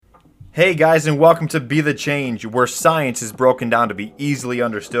Hey guys, and welcome to Be the Change, where science is broken down to be easily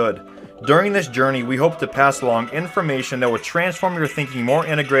understood. During this journey, we hope to pass along information that will transform your thinking more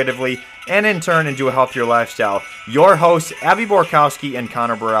integratively and in turn into a healthier lifestyle. Your hosts, Abby Borkowski and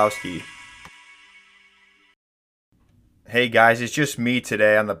Connor Borowski. Hey guys, it's just me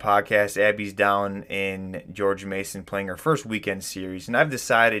today on the podcast. Abby's down in George Mason playing her first weekend series, and I've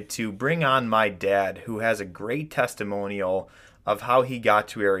decided to bring on my dad, who has a great testimonial of how he got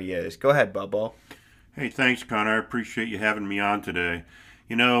to where he is. Go ahead, Bubbo. Hey, thanks, Connor. I appreciate you having me on today.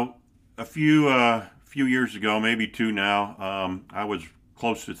 You know, a few years ago, maybe two now, I was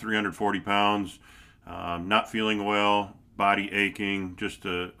close to 340 pounds, not feeling well, body aching, just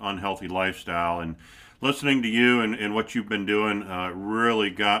an unhealthy lifestyle. And listening to you and what you've been doing really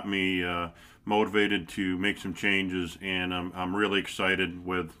got me motivated to make some changes. And I'm really excited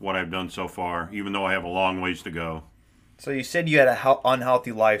with what I've done so far, even though I have a long ways to go. So you said you had a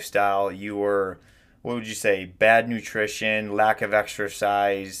unhealthy lifestyle. You were, what would you say, bad nutrition, lack of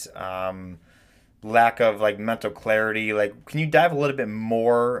exercise, lack of like mental clarity. Like, can you dive a little bit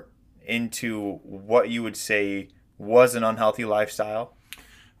more into what you would say was an unhealthy lifestyle?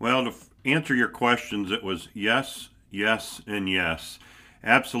 Well, to answer your questions, it was yes, yes, and yes.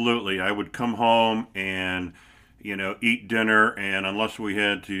 Absolutely. I would come home and, eat dinner, and unless we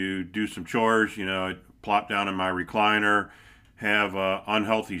had to do some chores, I'd plop down in my recliner, have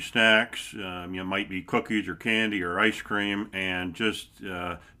unhealthy snacks. Might be cookies or candy or ice cream, and just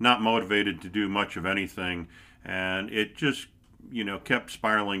not motivated to do much of anything. And it just, kept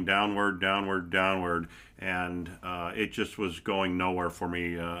spiraling downward, downward, downward, and it just was going nowhere for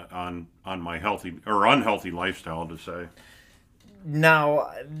me on my healthy or unhealthy lifestyle, to say.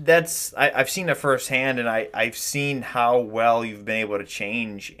 Now, I've seen it firsthand, and I've seen how well you've been able to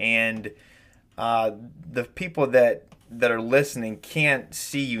change. And uh, the people that are listening can't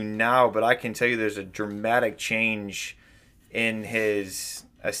see you now, but I can tell you there's a dramatic change in his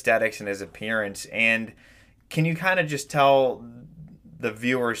aesthetics and his appearance. And can you kind of just tell the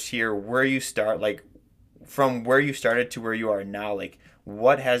viewers here where you start, like from where you started to where you are now, like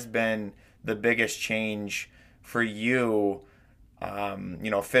what has been the biggest change for you,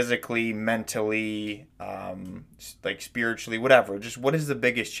 physically, mentally, like spiritually, whatever. Just what is the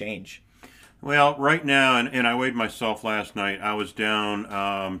biggest change? Well, right now, and I weighed myself last night, I was down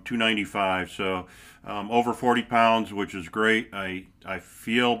 295, so over 40 pounds, which is great. I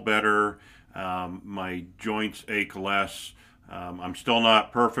feel better. My joints ache less. I'm still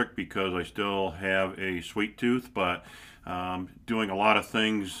not perfect because I still have a sweet tooth, but doing a lot of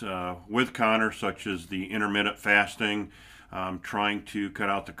things with Connor, such as the intermittent fasting, trying to cut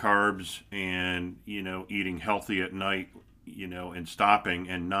out the carbs and, eating healthy at night, and stopping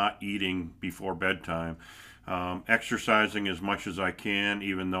and not eating before bedtime. Exercising as much as I can,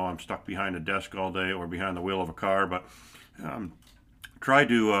 even though I'm stuck behind a desk all day or behind the wheel of a car. But try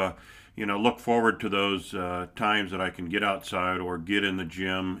to, look forward to those times that I can get outside or get in the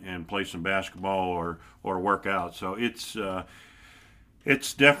gym and play some basketball or work out. So it's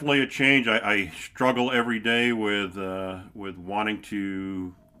definitely a change. I struggle every day with wanting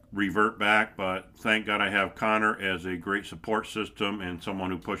to revert back, but thank God I have Connor as a great support system and someone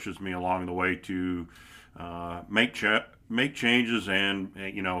who pushes me along the way to make changes. And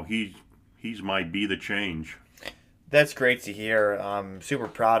he's my be the change. That's great to hear. I'm super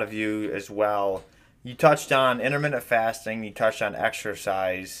proud of you as well. You touched on intermittent fasting, you touched on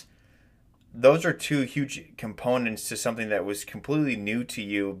exercise. Those are two huge components to something that was completely new to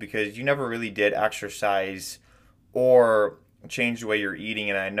you because you never really did exercise or change the way you're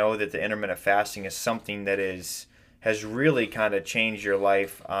eating. And I know that the intermittent fasting is something that has really kind of changed your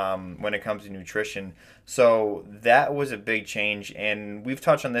life when it comes to nutrition. So that was a big change. And we've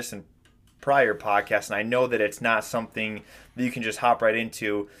touched on this in prior podcasts, and I know that it's not something that you can just hop right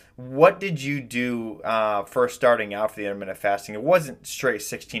into. What did you do first starting out for the intermittent fasting? It wasn't straight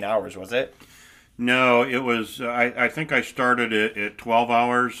 16 hours, was it? No, it was. I think I started it at 12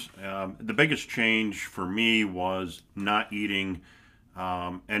 hours. The biggest change for me was not eating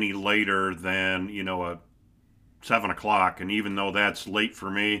any later than a 7 o'clock. And even though that's late for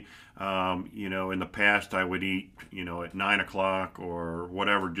me, in the past I would eat at 9 o'clock or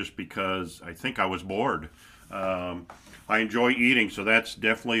whatever, just because I think I was bored. I enjoy eating, so that's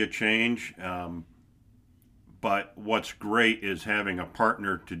definitely a change. But what's great is having a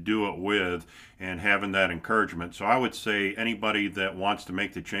partner to do it with and having that encouragement. So I would say anybody that wants to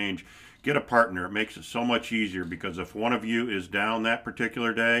make the change, get a partner. It makes it so much easier because if one of you is down that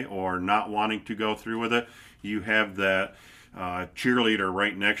particular day or not wanting to go through with it, you have that cheerleader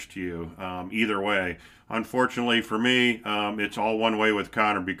right next to you. Either way, unfortunately for me, it's all one way with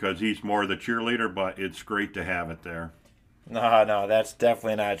Connor because he's more the cheerleader. But it's great to have it there. No, no, that's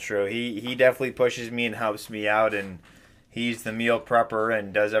definitely not true. He definitely pushes me and helps me out, and he's the meal prepper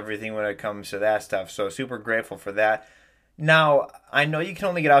and does everything when it comes to that stuff. So super grateful for that. Now, I know you can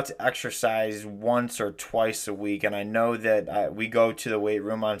only get out to exercise once or twice a week, and I know that we go to the weight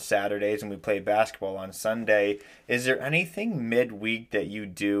room on Saturdays and we play basketball on Sunday. Is there anything midweek that you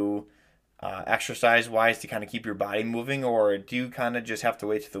do exercise wise to kind of keep your body moving, or do you kind of just have to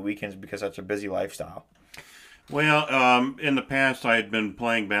wait to the weekends because that's a busy lifestyle? Well, in the past, I had been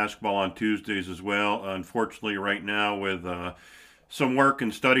playing basketball on Tuesdays as well. Unfortunately, right now, with some work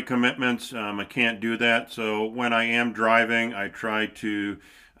and study commitments, I can't do that. So when I am driving, I try to,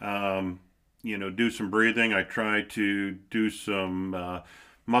 do some breathing. I try to do some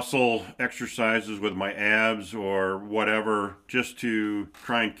muscle exercises with my abs or whatever, just to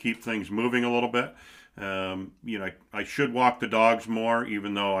try and keep things moving a little bit. I should walk the dogs more,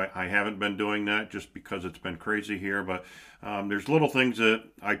 even though I haven't been doing that just because it's been crazy here. But there's little things that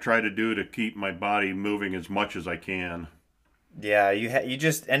I try to do to keep my body moving as much as I can. Yeah, you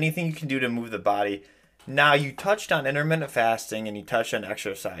just anything you can do to move the body. Now you touched on intermittent fasting and you touched on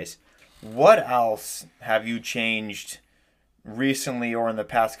exercise. What else have you changed recently or in the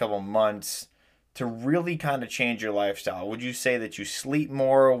past couple months to really kind of change your lifestyle? Would you say that you sleep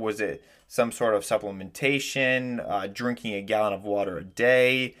more? Was it some sort of supplementation, drinking a gallon of water a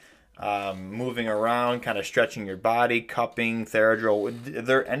day, moving around, kind of stretching your body, cupping, Theradrol? Is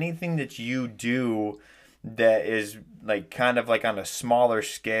there anything that you do that is like kind of like on a smaller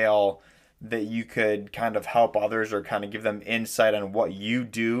scale that you could kind of help others or kind of give them insight on what you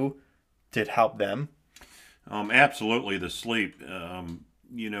do to help them? Absolutely, the sleep.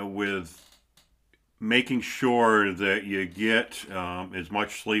 With making sure that you get as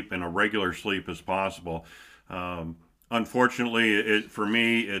much sleep and a regular sleep as possible. Unfortunately, for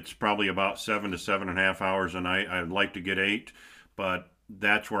me, it's probably about 7 to 7.5 hours a night. I'd like to get 8, but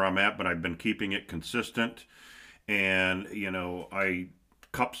that's where I'm at. But I've been keeping it consistent, and I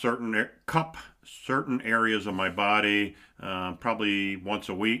cup certain areas of my body probably once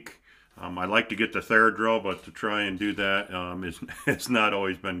a week. I like to get the Theradrol, but to try and do that is it's not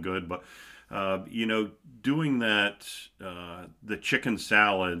always been good. But doing that, the chicken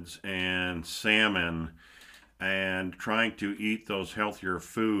salads and salmon, and trying to eat those healthier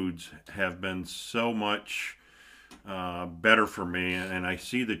foods have been so much better for me, and I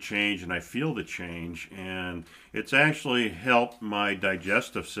see the change and I feel the change, and it's actually helped my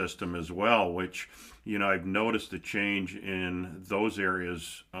digestive system as well, which I've noticed the change in those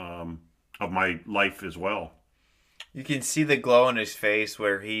areas of my life as well. You can see the glow in his face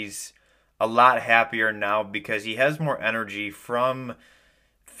where he's a lot happier now because he has more energy from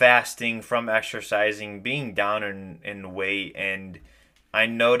fasting, from exercising, being down in weight. And I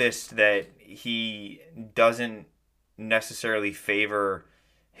noticed that he doesn't necessarily favor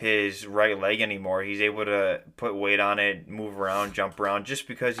his right leg anymore. He's able to put weight on it, move around, jump around, just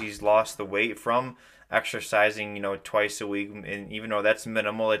because he's lost the weight from exercising, twice a week. And even though that's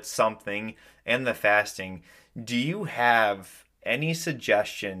minimal, it's something. And the fasting. Do you have any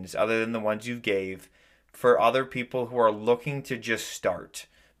suggestions other than the ones you gave for other people who are looking to just start?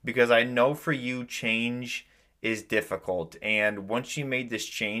 Because I know for you, change is difficult. And once you made this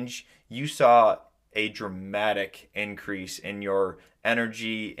change, you saw a dramatic increase in your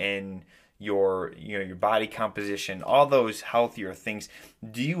energy and your body composition, all those healthier things.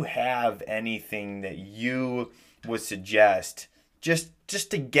 Do you have anything that you would suggest just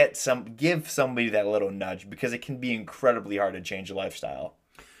to give somebody that little nudge, because it can be incredibly hard to change a lifestyle?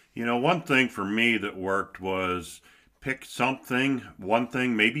 One thing for me that worked was pick one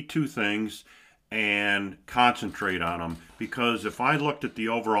thing, maybe two things, and concentrate on them. Because if I looked at the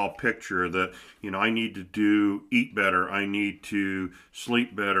overall picture that, I need to eat better, I need to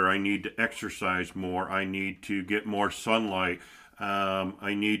sleep better, I need to exercise more, I need to get more sunlight,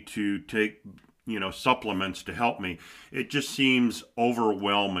 I need to take, supplements to help me. It just seems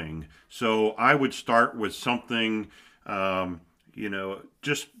overwhelming. So I would start with something,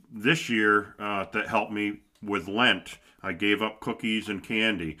 just this year that helped me with Lent. I gave up cookies and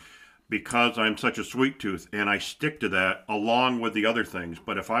candy because I'm such a sweet tooth, and I stick to that along with the other things.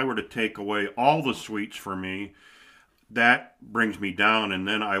 But if I were to take away all the sweets for me, that brings me down, and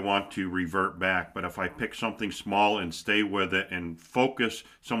then I want to revert back. But if I pick something small and stay with it and focus,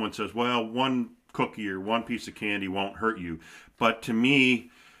 someone says, well, one cookie or one piece of candy won't hurt you. But to me,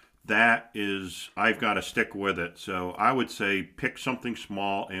 I've got to stick with it. So I would say pick something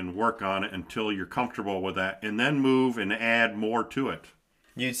small and work on it until you're comfortable with that, and then move and add more to it.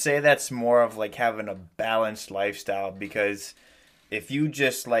 You'd say that's more of like having a balanced lifestyle, because if you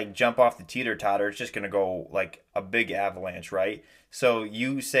just like jump off the teeter totter, it's just gonna go like a big avalanche, right? So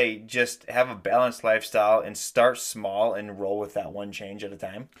you say just have a balanced lifestyle and start small and roll with that one change at a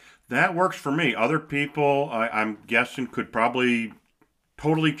time. That works for me. Other people, I'm guessing, could probably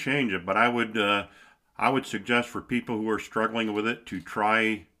totally change it, but I would suggest for people who are struggling with it to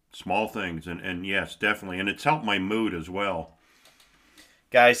try small things, and yes, definitely, and it's helped my mood as well.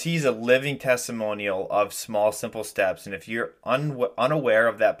 Guys, he's a living testimonial of small, simple steps. And if you're unaware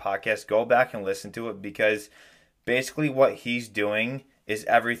of that podcast, go back and listen to it, because basically what he's doing is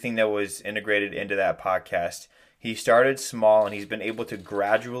everything that was integrated into that podcast. He started small and he's been able to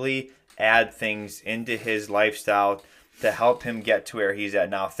gradually add things into his lifestyle to help him get to where he's at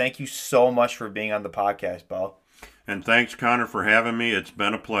now. Thank you so much for being on the podcast, Bo. And thanks, Connor, for having me. It's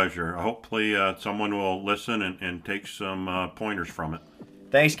been a pleasure. Hopefully, someone will listen and take some pointers from it.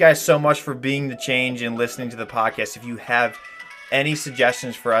 Thanks, guys, so much for being the change and listening to the podcast. If you have any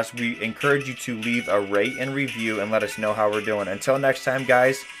suggestions for us, we encourage you to leave a rate and review and let us know how we're doing. Until next time,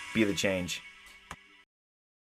 guys, be the change.